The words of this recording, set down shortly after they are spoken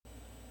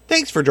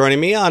Thanks for joining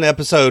me on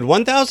episode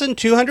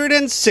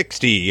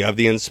 1260 of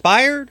the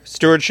Inspired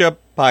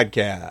Stewardship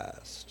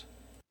Podcast.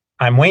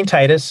 I'm Wayne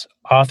Titus,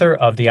 author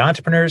of The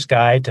Entrepreneur's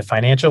Guide to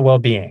Financial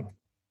Well-Being.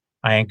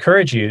 I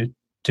encourage you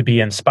to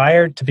be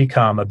inspired to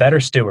become a better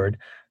steward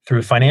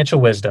through financial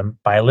wisdom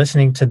by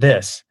listening to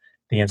this,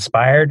 the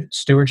Inspired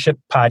Stewardship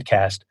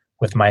Podcast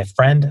with my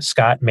friend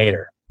Scott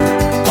Mader.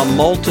 A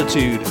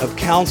multitude of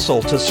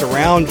counsel to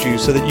surround you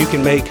so that you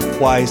can make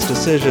wise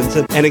decisions.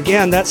 And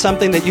again, that's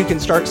something that you can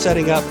start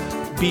setting up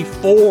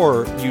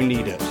before you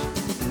need it.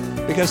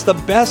 Because the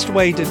best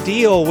way to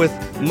deal with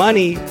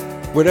money,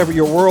 whenever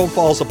your world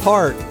falls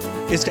apart,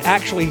 is to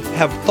actually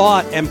have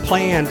thought and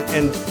planned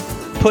and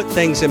put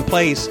things in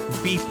place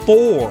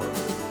before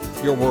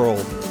your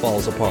world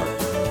falls apart.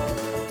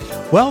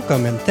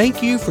 Welcome and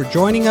thank you for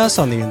joining us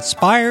on the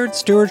Inspired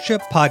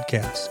Stewardship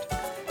Podcast.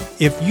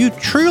 If you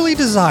truly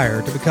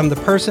desire to become the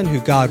person who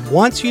God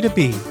wants you to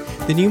be,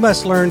 then you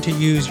must learn to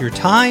use your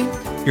time,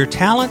 your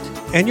talent,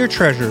 and your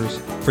treasures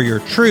for your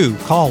true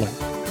calling.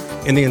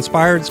 In the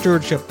Inspired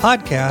Stewardship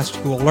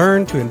Podcast, you will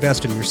learn to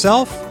invest in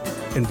yourself,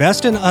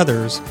 invest in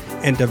others,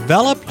 and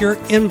develop your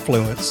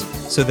influence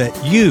so that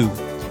you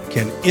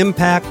can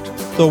impact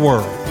the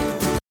world.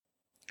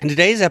 In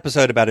today's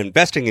episode about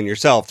investing in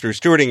yourself through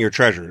stewarding your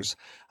treasures,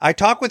 I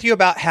talk with you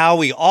about how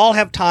we all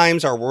have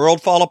times our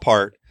world fall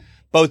apart,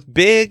 both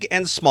big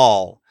and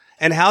small,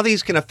 and how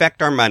these can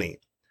affect our money.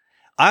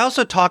 I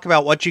also talk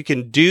about what you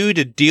can do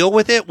to deal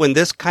with it when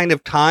this kind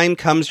of time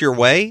comes your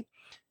way,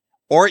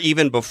 or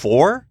even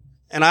before.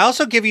 And I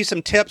also give you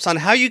some tips on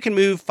how you can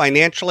move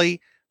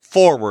financially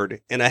forward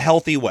in a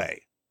healthy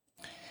way.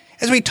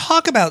 As we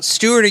talk about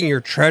stewarding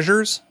your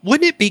treasures,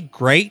 wouldn't it be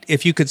great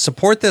if you could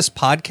support this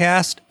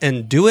podcast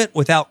and do it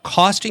without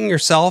costing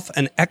yourself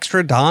an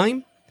extra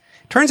dime?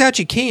 Turns out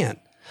you can.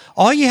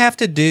 All you have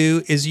to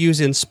do is use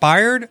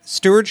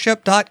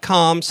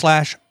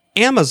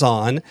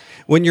inspiredstewardship.com/Amazon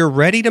when you're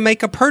ready to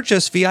make a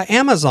purchase via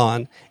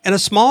Amazon, and a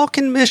small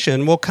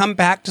commission will come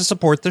back to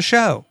support the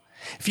show.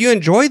 If you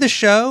enjoy the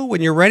show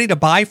when you're ready to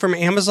buy from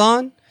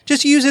Amazon,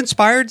 just use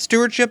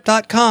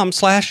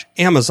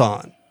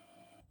inspiredstewardship.com/Amazon.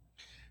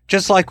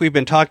 Just like we've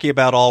been talking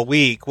about all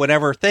week,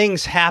 whenever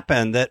things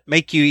happen that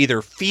make you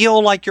either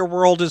feel like your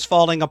world is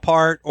falling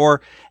apart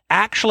or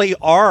actually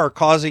are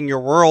causing your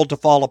world to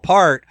fall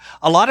apart,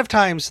 a lot of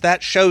times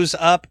that shows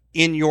up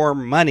in your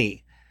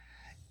money.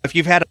 If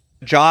you've had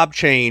a job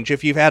change,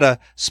 if you've had a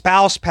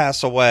spouse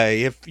pass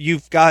away, if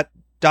you've got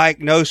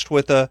diagnosed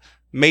with a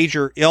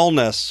major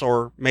illness,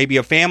 or maybe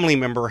a family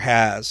member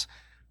has,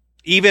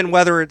 even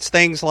whether it's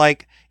things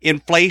like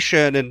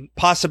inflation and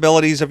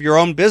possibilities of your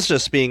own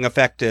business being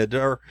affected,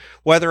 or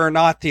whether or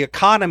not the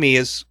economy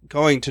is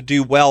going to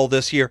do well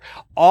this year,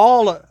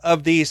 all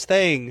of these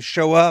things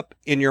show up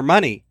in your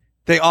money.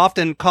 They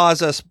often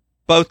cause us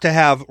both to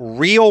have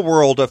real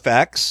world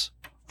effects.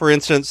 For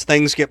instance,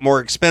 things get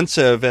more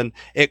expensive and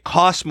it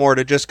costs more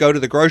to just go to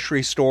the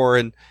grocery store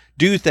and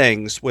do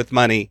things with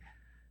money.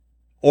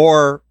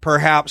 Or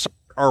perhaps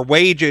our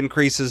wage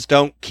increases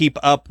don't keep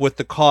up with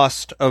the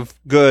cost of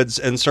goods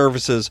and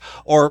services.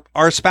 Or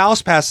our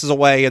spouse passes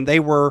away and they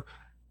were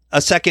a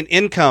second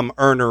income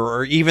earner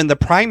or even the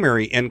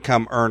primary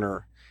income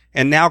earner.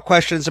 And now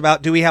questions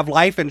about, do we have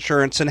life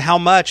insurance and how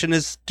much, and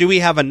do we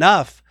have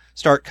enough,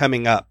 start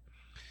coming up.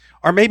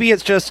 Or maybe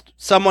it's just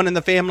someone in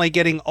the family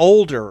getting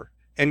older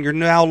and you're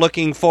now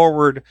looking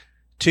forward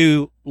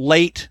to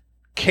late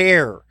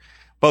care,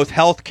 both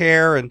health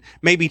care and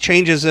maybe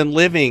changes in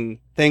living,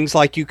 things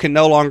like you can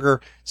no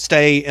longer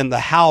stay in the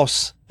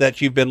house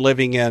that you've been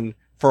living in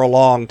for a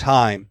long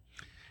time.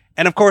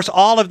 And of course,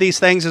 all of these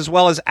things, as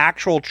well as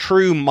actual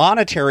true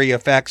monetary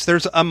effects,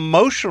 there's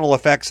emotional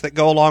effects that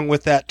go along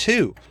with that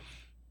too.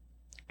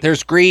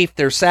 There's grief,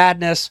 there's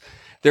sadness,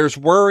 there's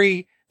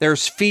worry,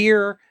 there's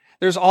fear.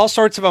 There's all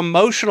sorts of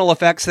emotional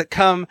effects that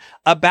come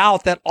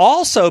about that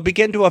also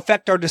begin to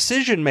affect our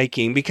decision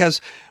making,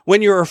 because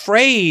when you're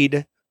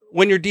afraid,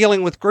 when you're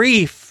dealing with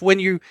grief, when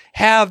you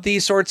have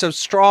these sorts of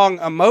strong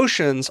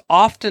emotions,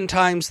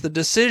 oftentimes the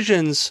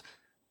decisions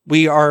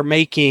we are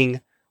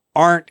making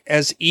aren't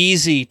as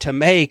easy to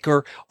make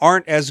or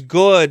aren't as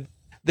good.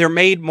 They're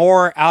made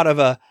more out of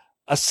a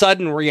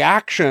sudden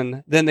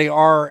reaction than they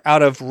are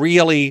out of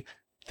really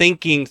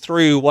thinking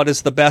through what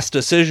is the best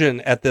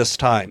decision at this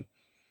time.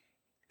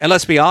 And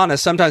let's be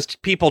honest, sometimes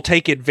people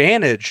take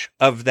advantage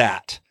of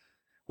that.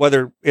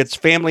 Whether it's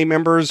family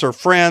members or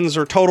friends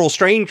or total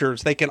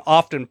strangers, they can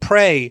often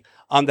prey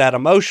on that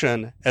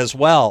emotion as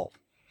well.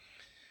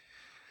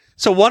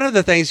 So one of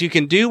the things you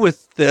can do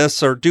with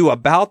this or do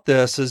about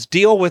this is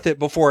deal with it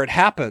before it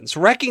happens.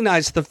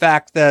 Recognize the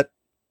fact that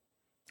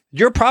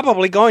you're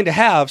probably going to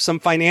have some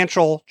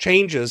financial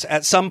changes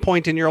at some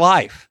point in your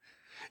life.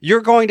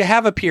 You're going to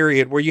have a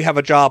period where you have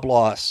a job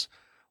loss,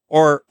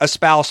 or a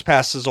spouse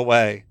passes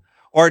away,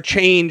 or a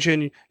change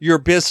in your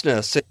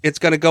business. It's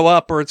going to go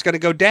up or it's going to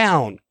go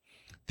down.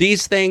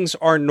 These things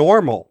are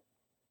normal.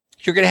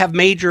 You're going to have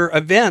major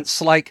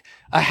events like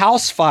a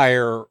house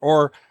fire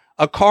or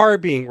a car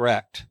being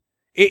wrecked.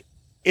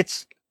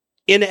 It's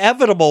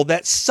inevitable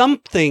that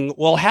something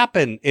will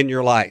happen in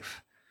your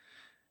life.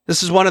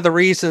 This is one of the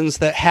reasons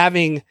that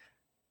having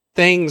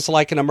things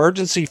like an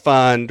emergency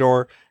fund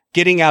or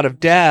getting out of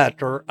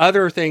debt or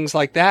other things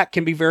like that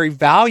can be very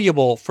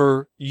valuable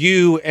for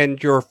you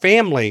and your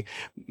family.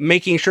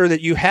 Making sure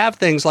that you have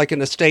things like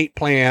an estate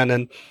plan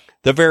and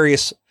the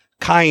various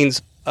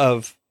kinds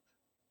of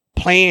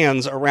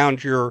plans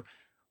around your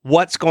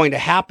what's going to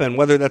happen,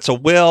 whether that's a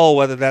will,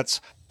 whether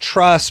that's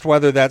trust,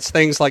 whether that's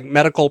things like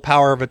medical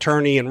power of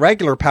attorney and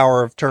regular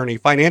power of attorney,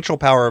 financial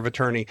power of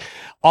attorney.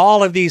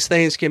 All of these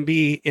things can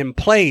be in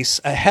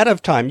place ahead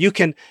of time. You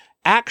can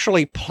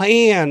actually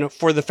plan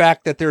for the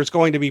fact that there's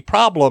going to be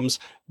problems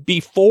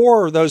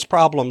before those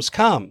problems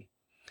come.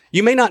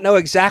 You may not know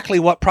exactly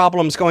what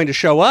problem is going to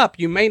show up.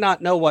 You may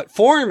not know what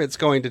form it's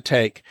going to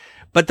take,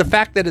 but the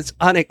fact that it's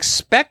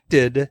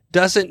unexpected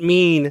doesn't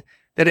mean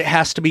that it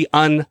has to be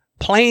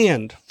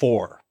unplanned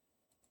for.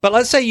 But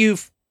let's say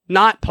you've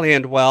not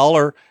planned well,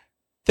 or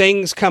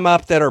things come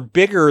up that are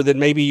bigger than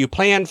maybe you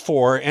planned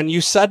for, and you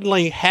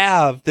suddenly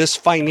have this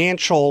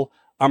financial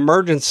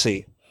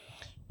emergency.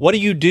 What do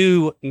you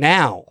do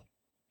now?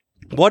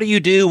 What do you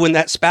do when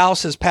that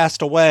spouse has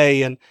passed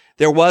away and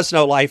there was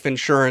no life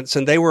insurance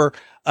and they were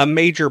a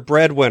major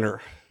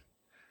breadwinner?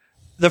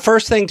 The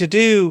first thing to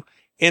do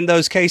in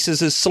those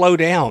cases is slow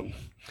down.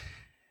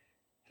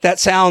 That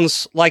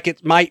sounds like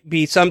it might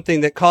be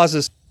something that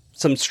causes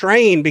some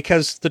strain,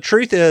 because the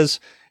truth is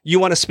you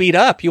want to speed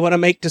up. You want to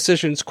make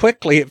decisions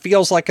quickly. It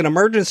feels like an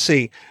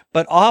emergency,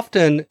 but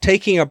often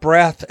taking a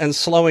breath and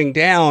slowing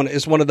down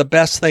is one of the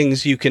best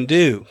things you can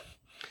do.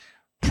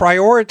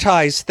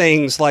 Prioritize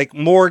things like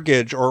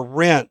mortgage or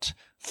rent,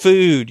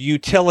 food,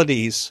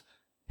 utilities,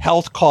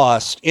 health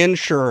costs,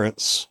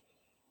 insurance,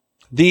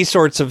 these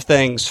sorts of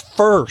things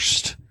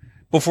first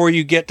before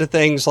you get to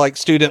things like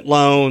student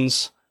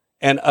loans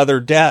and other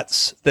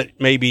debts that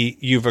maybe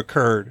you've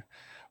incurred.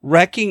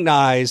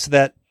 Recognize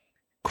that,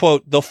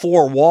 quote, the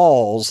four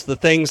walls, the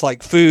things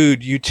like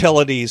food,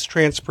 utilities,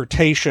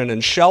 transportation,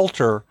 and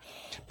shelter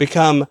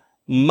become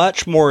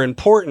much more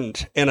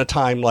important in a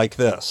time like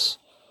this.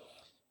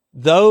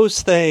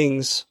 Those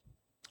things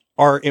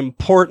are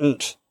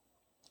important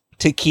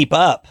to keep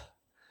up.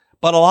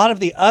 But a lot of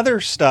the other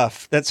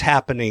stuff that's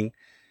happening,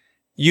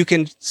 you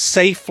can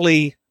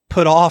safely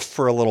put off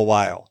for a little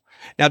while.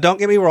 Now, don't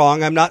get me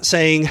wrong. I'm not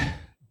saying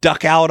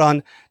duck out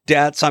on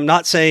debts. I'm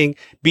not saying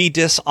be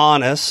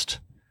dishonest,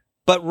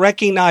 but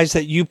recognize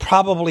that you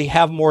probably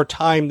have more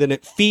time than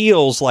it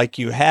feels like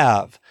you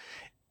have.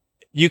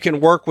 You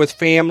can work with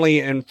family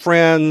and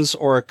friends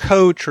or a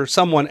coach or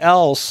someone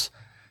else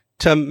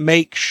to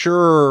make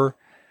sure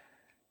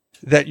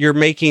that you're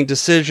making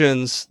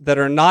decisions that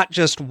are not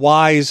just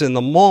wise in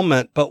the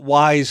moment, but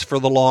wise for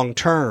the long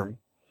term.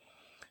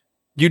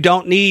 You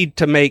don't need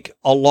to make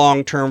a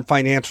long-term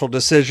financial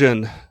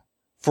decision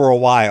for a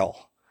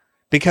while,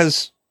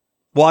 because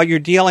while you're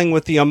dealing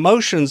with the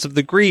emotions of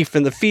the grief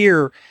and the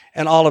fear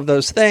and all of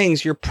those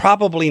things, you're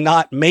probably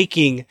not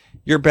making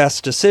your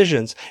best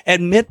decisions.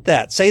 Admit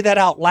that. Say that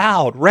out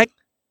loud,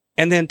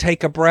 and then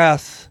take a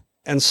breath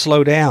and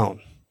slow down.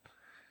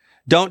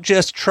 Don't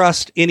just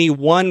trust any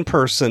one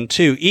person,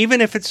 too, even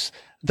if it's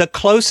the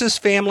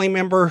closest family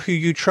member who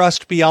you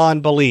trust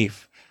beyond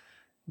belief.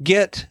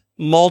 Get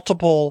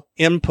multiple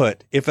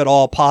input, if at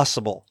all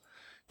possible.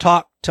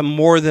 Talk to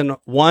more than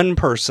one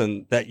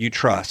person that you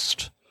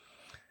trust.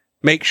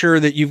 Make sure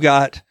that you've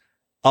got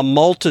a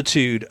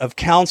multitude of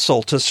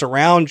counsel to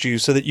surround you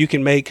so that you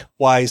can make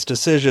wise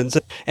decisions.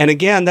 And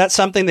again, that's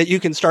something that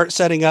you can start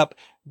setting up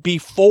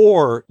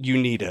before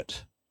you need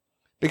it.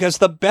 Because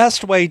the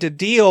best way to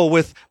deal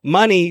with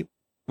money,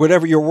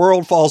 whenever your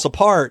world falls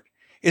apart,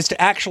 is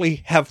to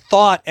actually have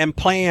thought and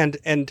planned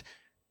and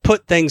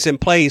put things in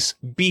place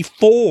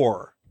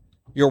before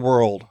your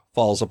world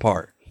falls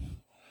apart.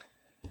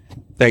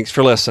 Thanks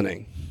for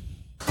listening.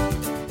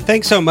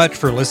 Thanks so much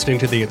for listening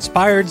to the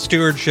Inspired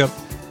Stewardship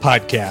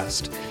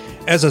Podcast.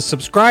 As a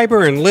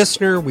subscriber and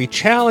listener, we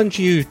challenge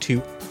you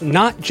to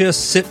not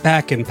just sit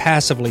back and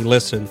passively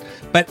listen,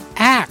 but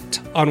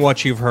act on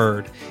what you've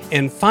heard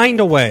and find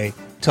a way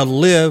to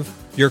live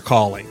your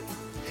calling.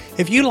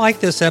 If you like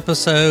this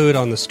episode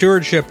on the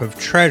stewardship of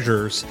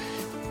treasures,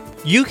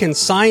 you can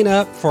sign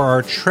up for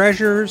our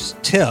treasures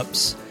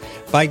tips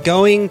by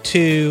going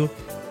to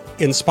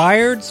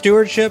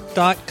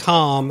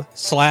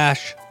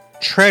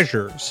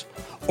inspiredstewardship.com/treasures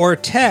or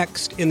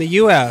text in the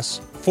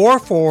U.S.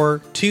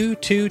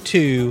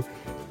 44222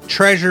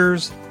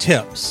 treasures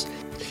tips.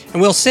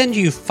 And we'll send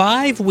you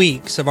 5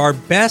 weeks of our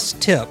best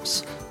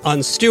tips on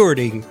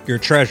stewarding your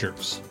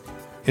treasures.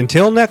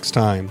 Until next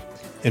time,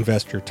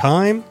 invest your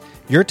time,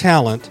 your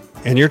talent,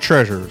 and your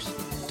treasures.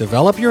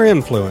 Develop your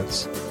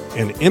influence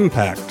and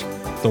impact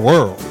the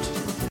world.